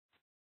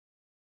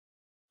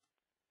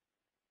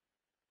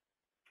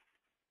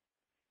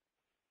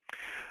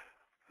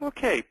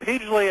Okay,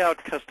 page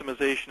layout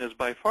customization is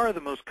by far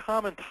the most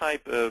common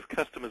type of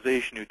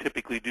customization you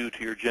typically do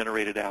to your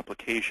generated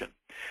application.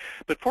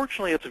 But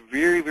fortunately, it's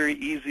very, very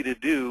easy to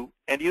do,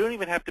 and you don't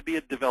even have to be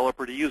a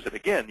developer to use it.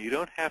 Again, you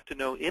don't have to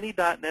know any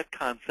 .NET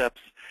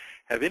concepts,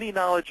 have any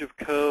knowledge of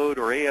code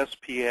or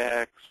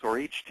ASPX or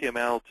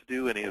HTML to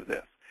do any of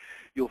this.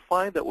 You'll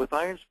find that with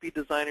IronSpeed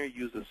Designer,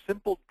 you use a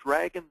simple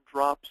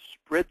drag-and-drop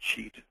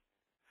spreadsheet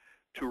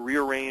to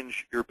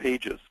rearrange your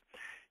pages.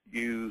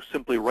 You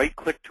simply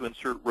right-click to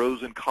insert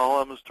rows and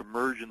columns, to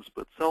merge and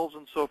split cells,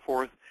 and so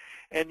forth,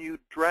 and you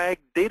drag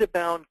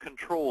Databound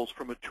Controls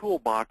from a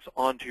toolbox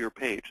onto your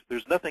page.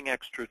 There's nothing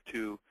extra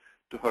to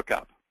hook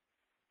up.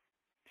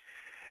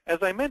 As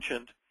I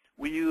mentioned,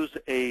 we use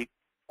a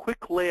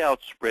quick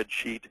layout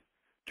spreadsheet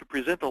to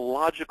present a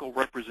logical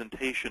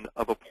representation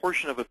of a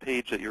portion of a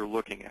page that you're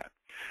looking at.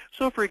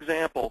 So, for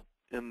example,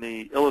 in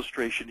the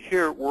illustration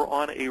here, we're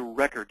on a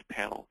record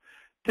panel,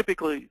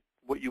 typically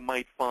what you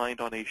might find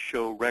on a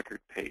show record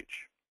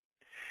page.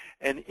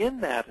 And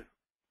in that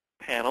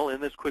panel,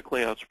 in this quick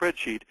layout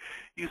spreadsheet,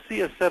 you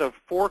see a set of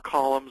 4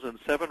 columns and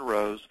 7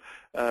 rows,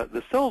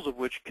 the cells of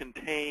which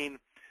contain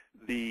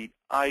the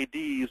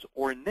IDs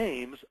or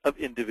names of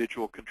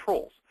individual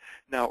controls.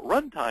 Now, at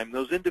runtime,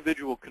 those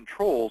individual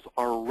controls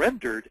are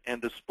rendered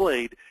and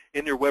displayed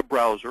in your web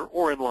browser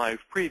or in live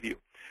preview.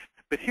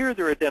 But here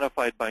they're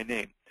identified by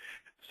name.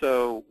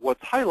 So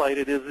what's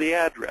highlighted is the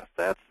address.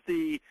 That's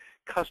the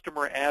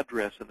customer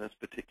address in this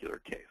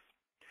particular case.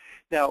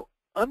 Now,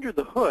 under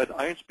the hood,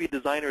 IronSpeed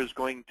Designer is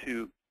going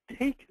to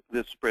take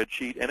this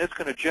spreadsheet and it's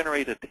going to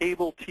generate a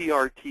table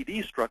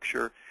TRTD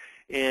structure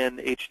in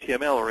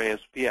HTML or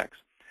ASPX.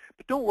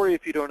 But don't worry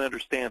if you don't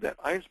understand that.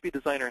 IronSpeed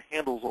Designer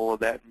handles all of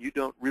that, and you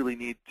don't really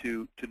need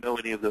to know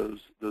any of those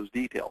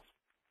details.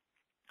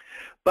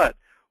 But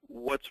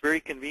what's very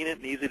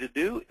convenient and easy to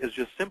do is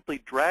just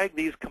simply drag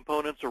these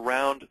components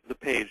around the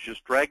page.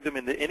 Just drag them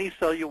into any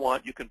cell you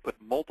want. You can put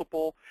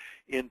multiple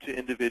into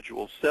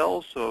individual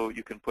cells, so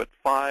you can put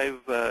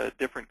 5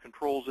 different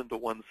controls into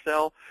one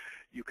cell.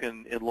 You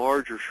can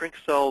enlarge or shrink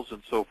cells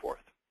and so forth.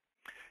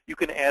 You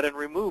can add and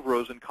remove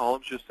rows and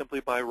columns just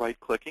simply by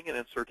right-clicking and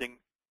inserting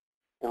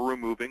or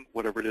removing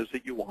whatever it is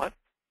that you want.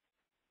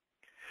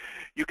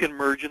 You can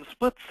merge and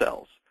split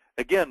cells,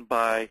 again,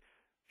 by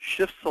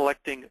shift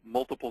selecting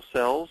multiple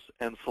cells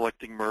and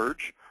selecting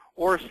merge,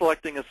 or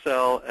selecting a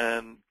cell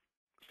and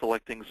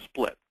selecting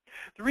split.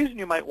 The reason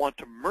you might want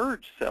to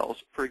merge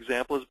cells, for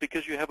example, is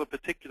because you have a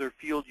particular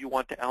field you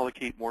want to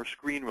allocate more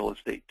screen real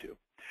estate to.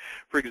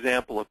 For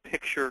example, a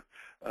picture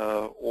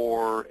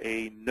or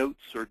a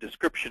notes or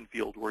description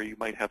field where you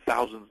might have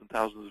thousands and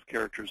thousands of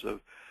characters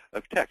of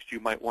text. You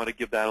might want to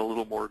give that a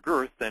little more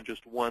girth than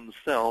just one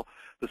cell,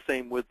 the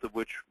same width of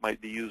which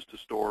might be used to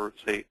store,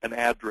 say, an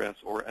address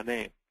or a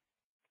name.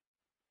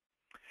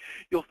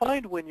 You'll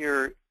find when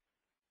you're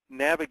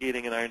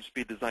navigating in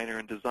IronSpeed Designer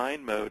in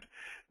design mode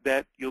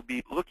that you'll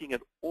be looking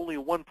at only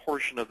one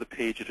portion of the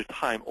page at a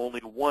time, only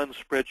one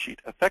spreadsheet.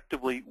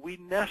 Effectively, we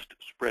nest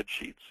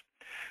spreadsheets.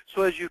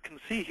 So as you can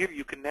see here,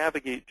 you can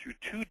navigate through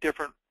 2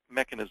 different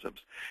mechanisms,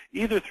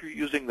 either through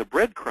using the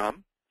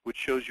breadcrumb, which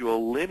shows you a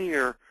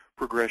linear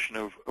progression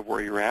of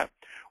where you're at,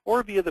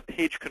 or via the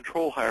page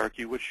control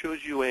hierarchy, which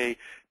shows you a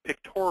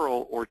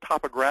pictorial or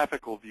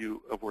topographical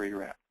view of where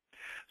you're at.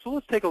 So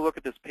let's take a look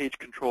at this page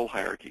control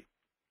hierarchy.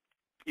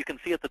 You can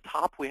see at the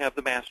top we have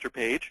the master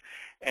page,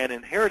 and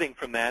inheriting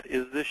from that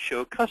is this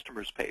Show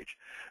Customers page.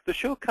 The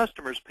Show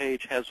Customers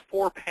page has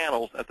 4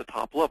 panels at the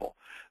top level.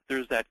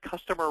 There's that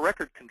customer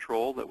record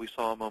control that we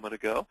saw a moment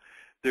ago.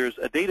 There's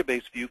a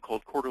database view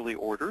called Quarterly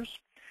Orders,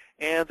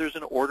 and there's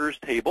an Orders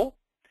table,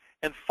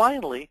 and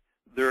finally,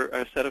 there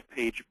are a set of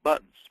page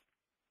buttons.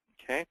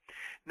 Okay?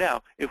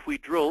 Now, if we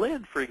drill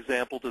in, for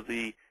example, to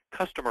the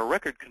customer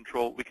record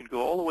control, we can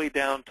go all the way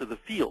down to the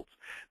fields.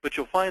 But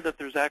you'll find that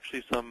there's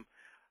actually some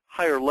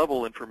higher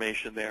level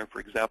information there, for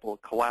example,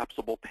 a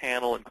collapsible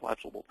panel and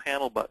collapsible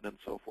panel button and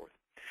so forth.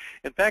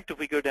 In fact, if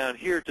we go down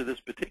here to this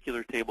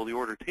particular table, the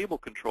order table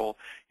control,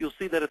 you'll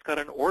see that it's got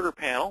an order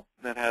panel.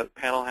 That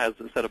panel has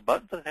a set of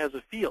buttons and it has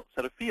a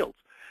set of fields.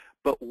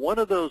 But one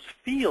of those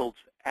fields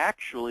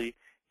actually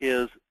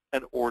is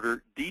an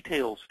order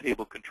details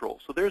table control.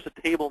 So there's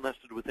a table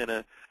nested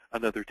within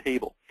another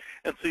table.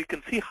 And so you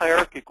can see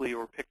hierarchically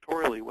or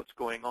pictorially what's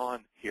going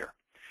on here.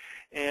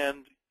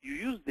 And you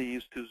use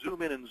these to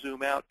zoom in and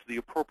zoom out to the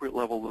appropriate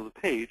level of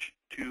the page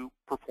to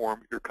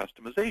perform your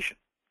customization.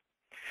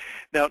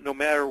 Now, no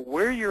matter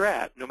where you're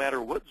at, no matter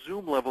what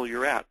zoom level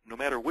you're at, no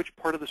matter which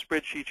part of the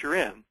spreadsheet you're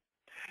in,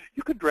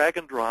 you can drag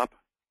and drop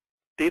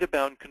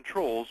Databound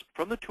Controls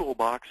from the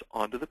toolbox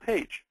onto the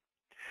page.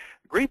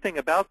 The great thing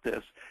about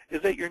this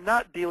is that you're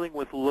not dealing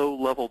with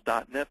low-level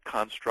 .NET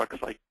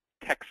constructs like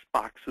text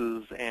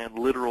boxes and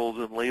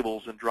literals and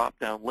labels and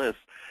drop-down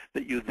lists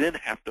that you then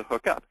have to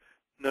hook up.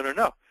 No, no,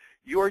 no.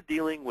 You're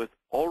dealing with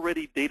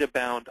already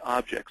data-bound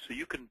objects, so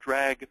you can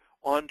drag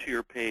onto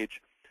your page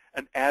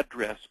an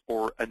address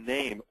or a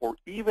name or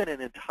even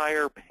an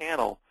entire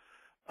panel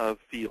of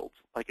fields,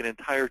 like an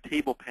entire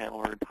table panel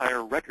or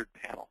entire record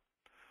panel,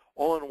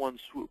 all in one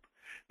swoop.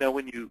 Now,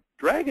 when you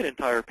drag an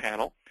entire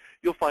panel,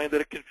 you'll find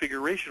that a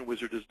configuration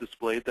wizard is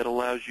displayed that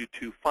allows you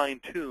to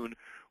fine-tune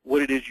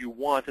what it is you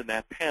want in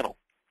that panel.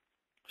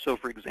 So,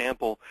 for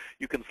example,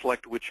 you can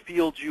select which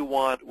fields you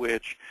want,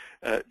 which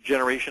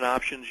generation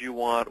options you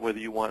want, whether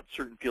you want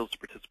certain fields to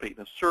participate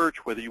in a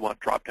search, whether you want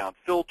drop-down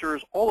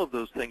filters, all of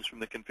those things from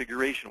the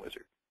configuration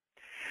wizard.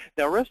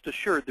 Now, rest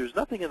assured, there's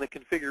nothing in the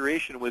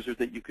configuration wizard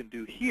that you can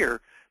do here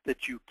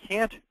that you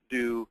can't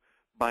do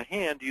by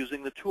hand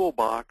using the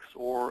toolbox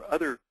or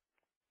other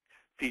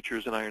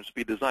features in Iron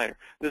Speed Designer.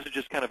 This is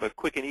just kind of a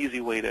quick and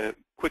easy way to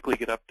quickly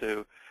get up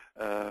to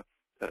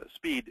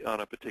speed on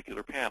a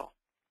particular panel.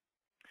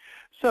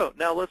 So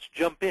now let's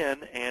jump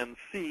in and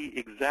see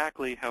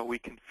exactly how we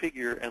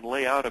configure and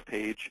lay out a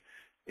page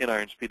in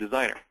Iron Speed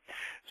Designer.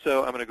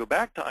 So I'm going to go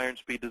back to Iron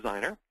Speed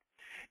Designer,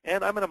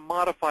 and I'm going to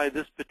modify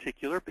this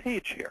particular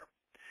page here.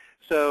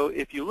 So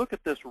if you look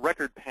at this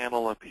record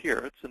panel up here,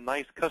 it's a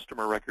nice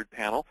customer record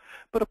panel,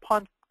 but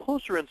upon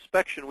closer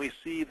inspection we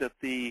see that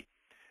the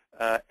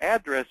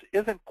address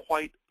isn't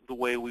quite the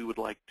way we would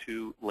like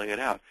to lay it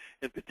out.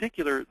 In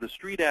particular, the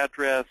street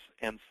address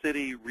and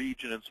city,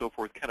 region, and so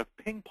forth kind of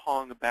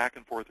ping-pong back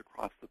and forth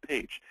across the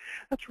page.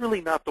 That's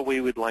really not the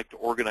way we'd like to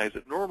organize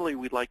it. Normally,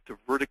 we'd like to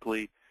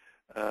vertically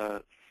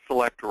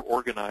select or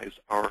organize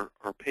our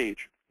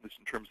page, at least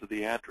in terms of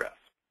the address.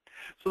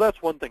 So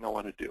that's one thing I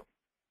want to do.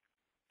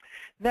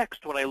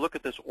 Next, when I look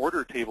at this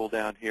order table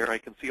down here, I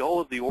can see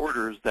all of the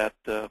orders that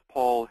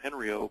Paul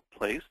Henrio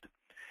placed.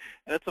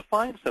 And it's a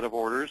fine set of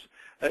orders,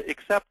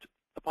 except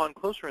upon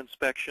closer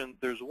inspection,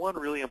 there's one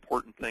really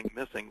important thing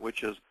missing,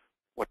 which is,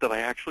 what did I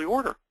actually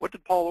order? What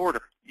did Paul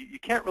order? You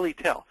can't really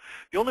tell.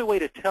 The only way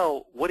to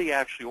tell what he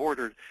actually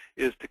ordered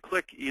is to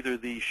click either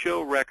the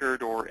Show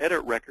Record or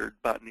Edit Record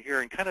button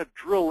here and kind of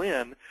drill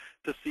in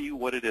to see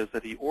what it is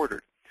that he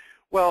ordered.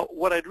 Well,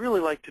 what I'd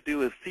really like to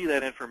do is see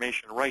that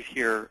information right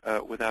here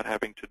without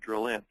having to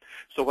drill in.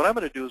 So what I'm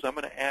going to do is I'm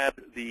going to add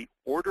the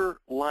order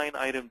line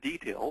item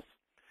details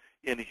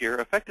in here,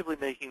 effectively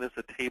making this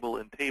a table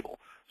in table,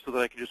 so that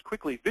I can just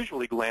quickly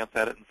visually glance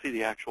at it and see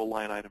the actual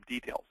line item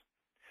details.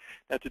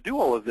 Now, to do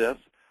all of this,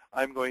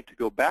 I'm going to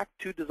go back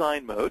to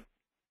design mode,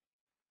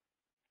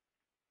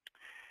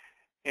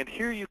 and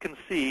here you can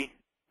see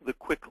the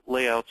quick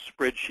layout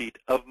spreadsheet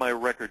of my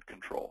record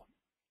control.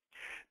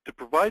 To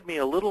provide me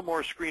a little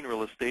more screen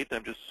real estate,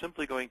 I'm just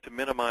simply going to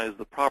minimize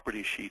the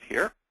property sheet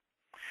here,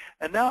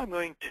 and now I'm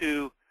going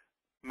to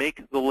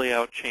make the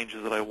layout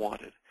changes that I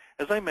wanted.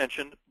 As I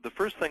mentioned, the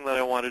first thing that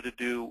I wanted to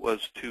do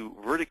was to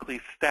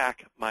vertically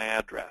stack my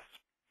address.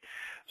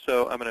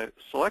 So I'm going to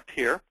select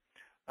here.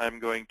 I'm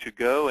going to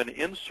go and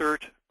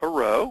insert a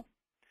row,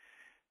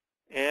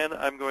 and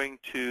I'm going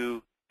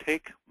to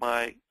take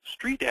my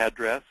street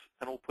address,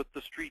 and we'll put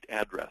the street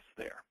address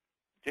there.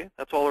 Okay,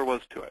 that's all there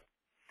was to it.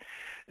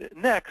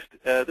 Next,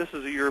 this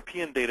is a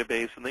European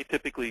database, and they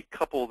typically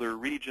couple their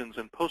regions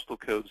and postal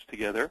codes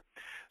together.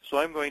 So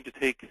I'm going to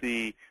take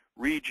the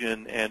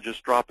region and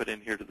just drop it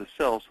in here to the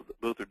cell so that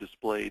both are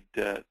displayed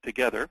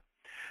together.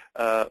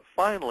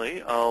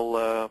 Finally,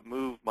 I'll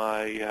move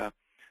my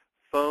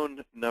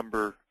phone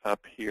number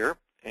up here,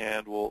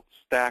 and we'll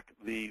stack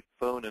the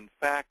phone and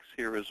fax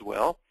here as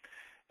well.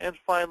 And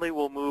finally,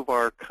 we'll move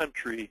our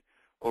country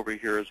over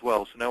here as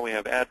well. So now we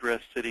have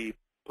address, city,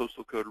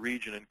 postal code,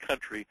 region, and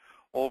country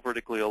all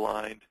vertically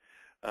aligned.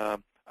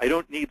 I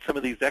don't need some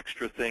of these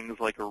extra things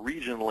like a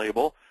region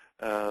label.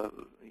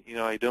 You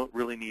know, I don't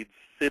really need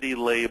city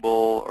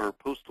label or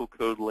postal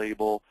code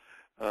label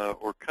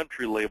or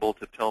country label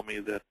to tell me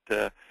that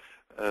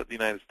the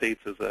United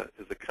States is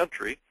a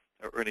country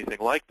or anything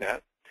like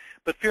that.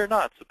 But fear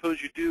not,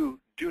 suppose you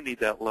do need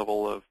that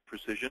level of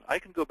precision. I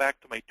can go back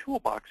to my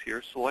toolbox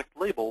here, select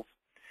labels,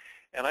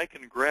 and I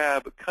can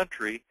grab a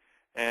country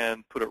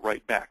and put it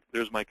right back.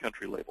 There's my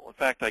country label. In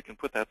fact, I can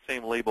put that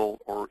same label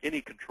or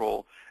any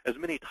control as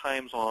many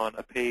times on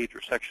a page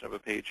or section of a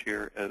page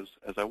here as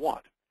I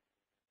want.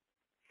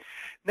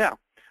 Now,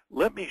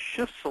 let me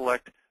shift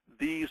select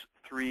these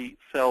three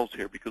cells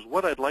here, because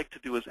what I'd like to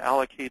do is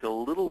allocate a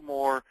little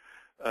more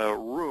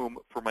room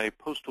for my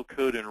postal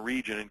code and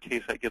region in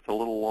case that gets a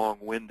little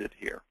long-winded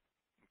here.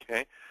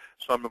 Okay,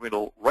 so I'm going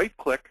to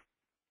right-click,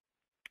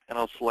 and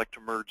I'll select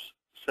Merge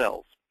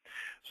Cells.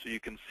 So you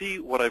can see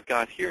what I've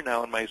got here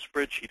now in my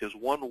spreadsheet is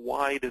one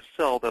wide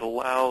cell that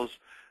allows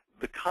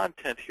the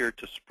content here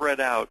to spread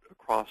out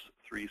across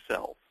three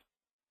cells.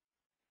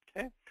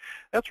 Okay,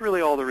 that's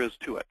really all there is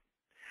to it.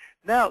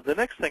 Now, the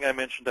next thing I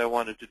mentioned I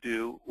wanted to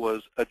do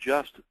was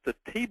adjust the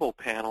table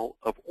panel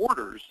of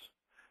orders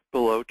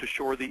below to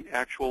show the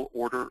actual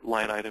order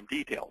line item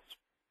details.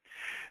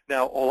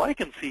 Now, all I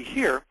can see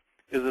here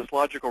is this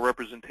logical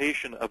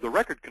representation of the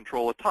record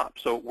control at top.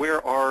 So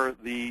where are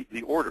the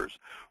orders?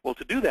 Well,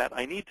 to do that,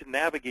 I need to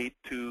navigate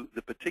to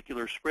the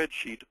particular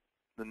spreadsheet,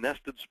 the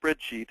nested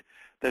spreadsheet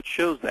that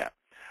shows that.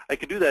 I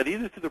can do that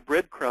either through the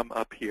breadcrumb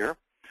up here,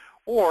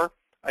 or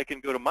I can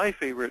go to my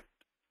favorite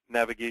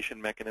navigation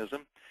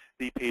mechanism,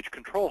 the page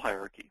control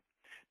hierarchy.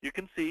 You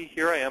can see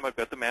here I am, I've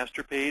got the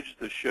master page, page,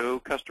 the Show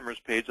Customers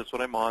page, that's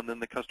what I'm on, then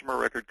the Customer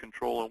Record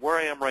Control, and where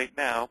I am right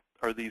now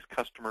are these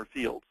customer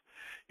fields.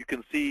 You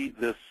can see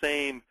the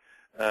same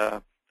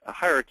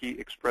hierarchy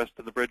expressed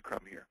in the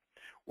breadcrumb here.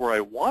 Where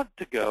I want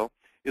to go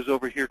is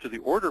over here to the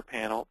Order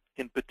panel,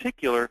 in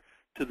particular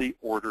to the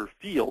Order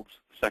Fields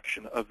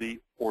section of the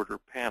Order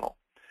panel.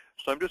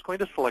 So I'm just going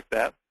to select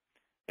that,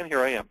 and here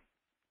I am.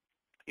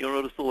 You'll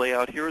notice the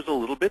layout here is a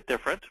little bit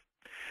different.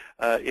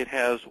 It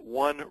has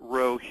one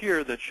row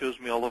here that shows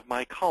me all of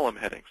my column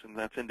headings, and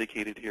that's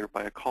indicated here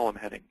by a column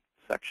heading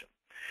section.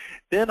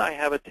 Then I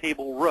have a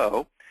table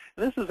row,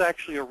 and this is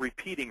actually a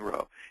repeating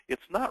row.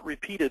 It's not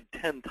repeated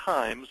 10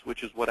 times,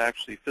 which is what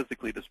actually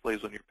physically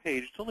displays on your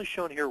page. It's only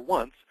shown here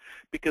once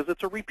because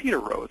it's a repeater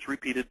row. It's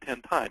repeated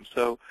 10 times.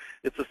 So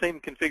it's the same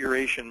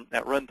configuration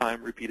at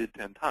runtime repeated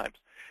 10 times.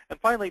 And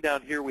finally,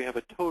 down here, we have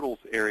a totals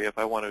area. If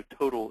I want to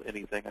total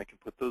anything, I can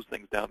put those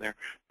things down there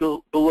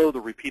below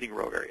the repeating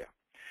row area.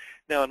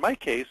 Now, in my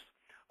case,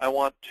 I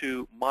want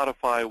to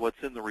modify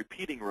what's in the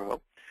repeating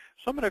row.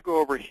 So I'm going to go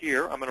over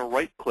here. I'm going to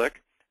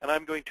right-click, and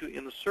I'm going to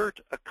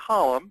insert a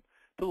column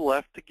to the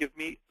left to give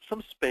me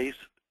some space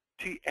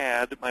to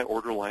add my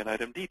order line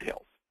item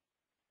details.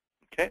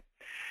 Okay.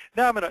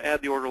 Now I'm going to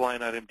add the order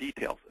line item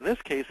details. In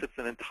this case, it's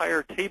an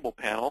entire table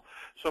panel.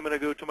 So I'm going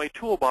to go to my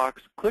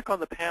toolbox, click on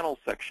the panel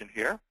section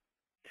here,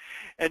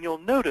 and you'll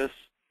notice,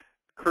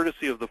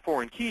 courtesy of the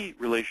foreign key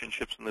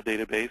relationships in the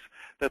database,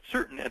 that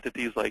certain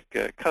entities like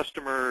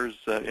customers,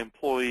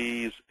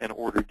 employees, and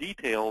order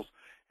details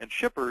and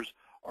shippers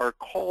are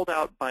called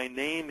out by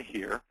name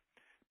here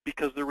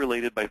because they're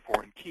related by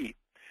foreign key.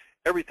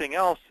 Everything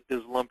else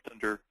is lumped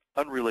under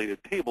unrelated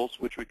tables,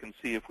 which we can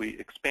see if we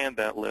expand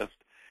that list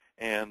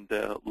and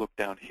look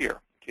down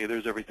here. Okay,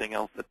 there's everything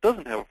else that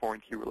doesn't have a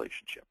foreign key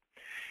relationship.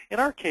 In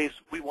our case,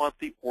 we want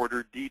the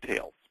order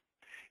details.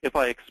 If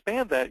I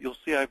expand that, you'll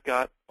see I've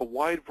got a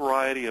wide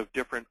variety of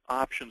different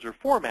options or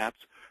formats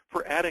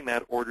for adding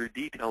that order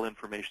detail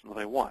information that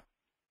I want.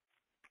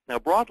 Now,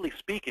 broadly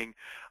speaking,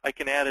 I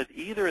can add it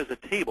either as a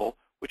table,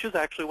 which is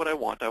actually what I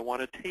want. I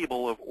want a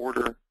table of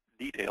order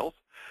details,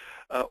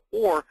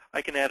 or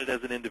I can add it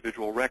as an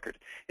individual record.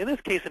 In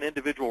this case, an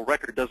individual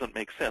record doesn't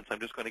make sense.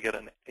 I'm just going to get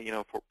an,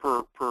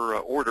 for per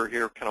order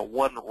here, kind of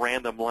one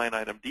random line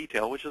item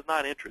detail, which is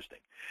not interesting.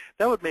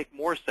 That would make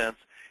more sense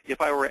if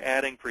I were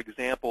adding, for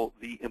example,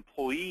 the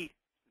employee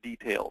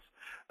details.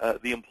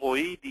 The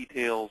employee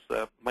details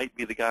might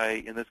be the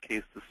guy, in this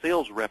case, the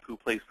sales rep who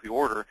placed the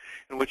order,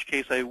 in which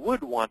case I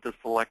would want to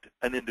select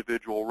an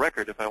individual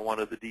record if I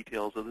wanted the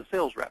details of the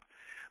sales rep.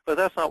 But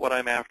that's not what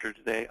I'm after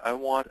today. I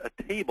want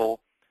a table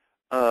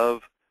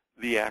of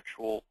the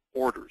actual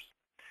orders,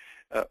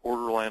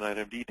 order line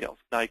item details.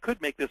 Now, I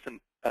could make this an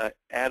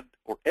add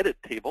or edit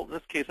table. In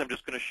this case, I'm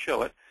just going to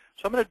show it.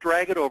 So I'm going to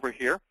drag it over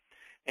here.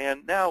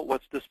 And now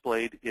what's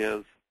displayed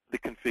is the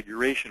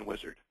configuration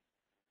wizard.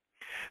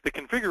 The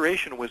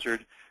configuration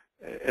wizard,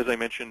 as I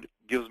mentioned,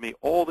 gives me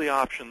all the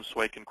options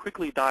so I can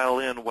quickly dial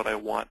in what I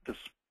want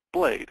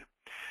displayed.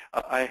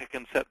 I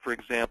can set, for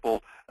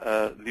example,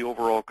 the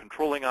overall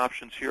controlling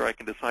options here. I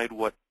can decide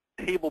what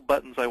table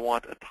buttons I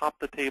want atop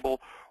the table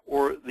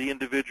or the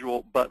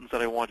individual buttons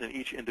that I want in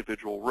each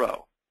individual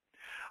row.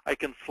 I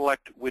can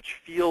select which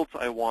fields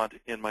I want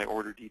in my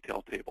order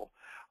detail table.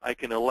 I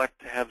can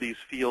elect to have these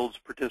fields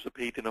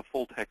participate in a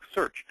full-text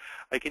search.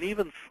 I can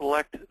even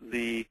select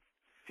the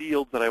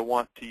fields that I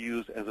want to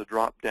use as a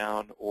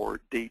drop-down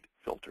or date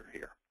filter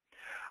here.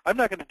 I'm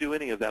not going to do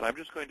any of that. I'm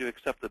just going to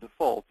accept the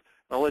defaults.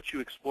 And I'll let you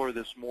explore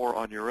this more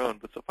on your own,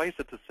 but suffice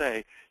it to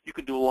say, you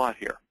can do a lot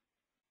here.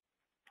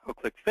 I'll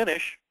click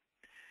Finish,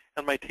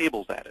 and my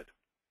table's added.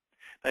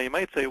 Now, you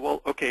might say,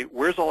 well, okay,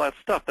 where's all that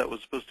stuff that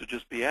was supposed to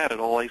just be added?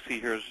 All I see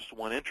here is just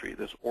one entry,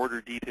 this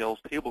Order Details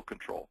Table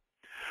Control.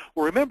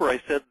 Well, remember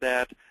I said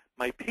that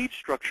my page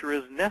structure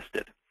is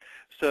nested.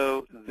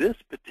 So this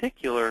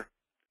particular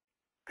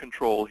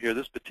control here,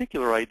 this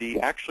particular ID,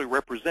 actually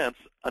represents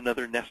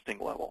another nesting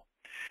level.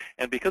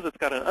 And because it's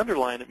got an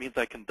underline, it means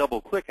I can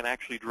double-click and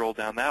actually drill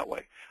down that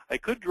way. I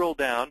could drill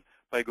down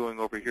by going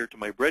over here to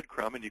my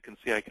breadcrumb, and you can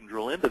see I can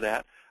drill into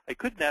that. I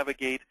could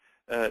navigate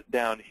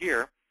down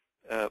here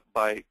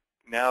by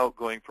now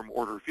going from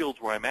order fields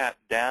where I'm at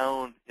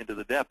down into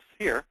the depths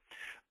here.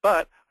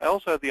 But I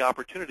also have the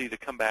opportunity to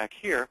come back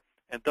here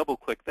and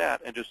double-click that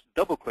and just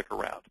double-click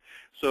around.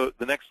 So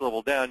the next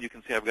level down, you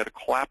can see I've got a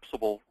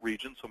collapsible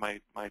region, so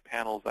my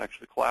panel is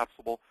actually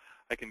collapsible.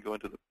 I can go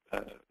into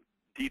the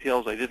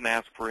details. I didn't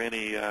ask for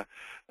any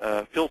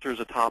filters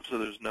atop, so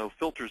there's no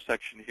filters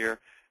section here,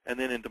 and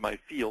then into my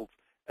fields,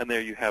 and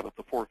there you have it,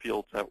 the 4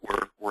 fields that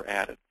were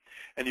added.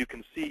 And you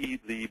can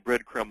see the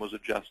breadcrumb was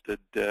adjusted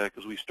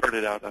because we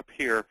started out up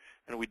here,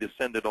 and we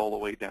descended all the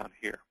way down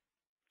here.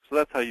 So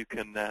that's how you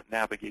can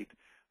navigate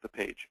the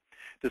page.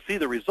 To see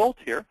the result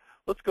here,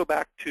 let's go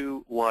back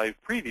to Live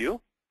Preview.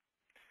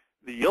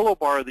 The yellow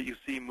bar that you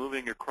see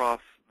moving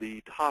across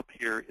the top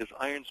here is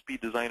Iron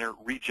Speed Designer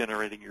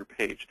regenerating your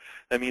page.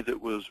 That means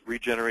it was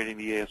regenerating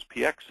the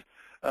ASPX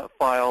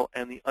file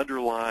and the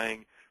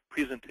underlying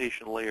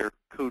presentation layer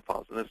code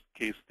files. In this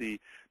case, the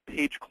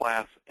page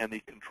class, and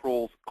the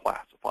controls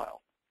class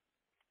file.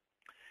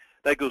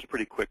 That goes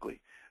pretty quickly.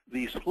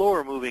 The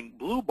slower moving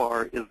blue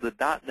bar is the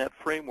 .NET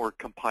Framework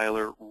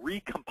compiler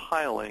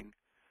recompiling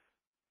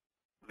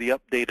the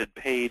updated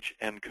page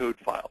and code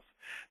files.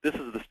 This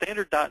is the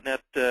standard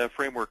 .NET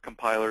Framework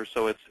compiler,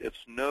 so it's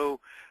no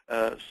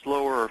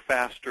slower or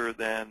faster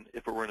than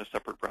if it were in a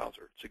separate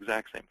browser. It's the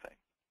exact same thing.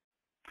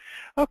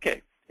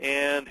 Okay,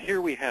 and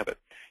here we have it.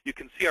 You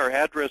can see our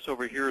address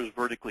over here is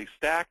vertically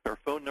stacked. Our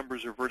phone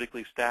numbers are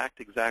vertically stacked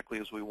exactly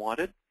as we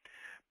wanted.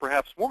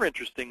 Perhaps more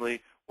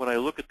interestingly, when I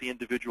look at the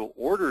individual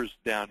orders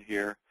down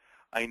here,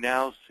 I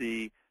now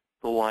see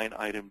the line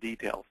item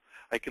details.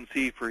 I can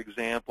see, for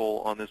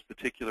example, on this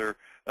particular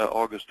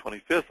August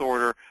 25th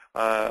order,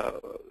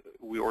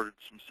 we ordered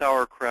some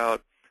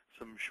sauerkraut,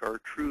 some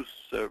chartreuse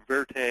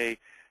verte,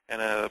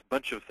 and a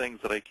bunch of things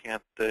that I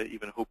can't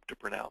even hope to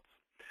pronounce.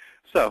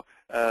 So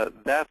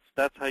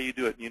that's how you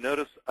do it. You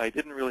notice I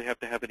didn't really have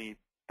to have any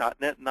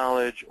 .NET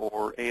knowledge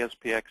or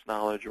ASPX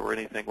knowledge or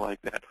anything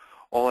like that.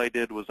 All I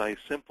did was I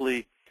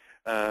simply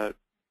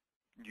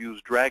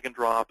used drag and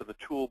drop in the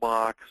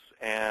toolbox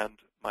and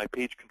my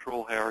page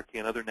control hierarchy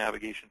and other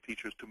navigation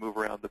features to move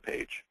around the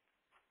page.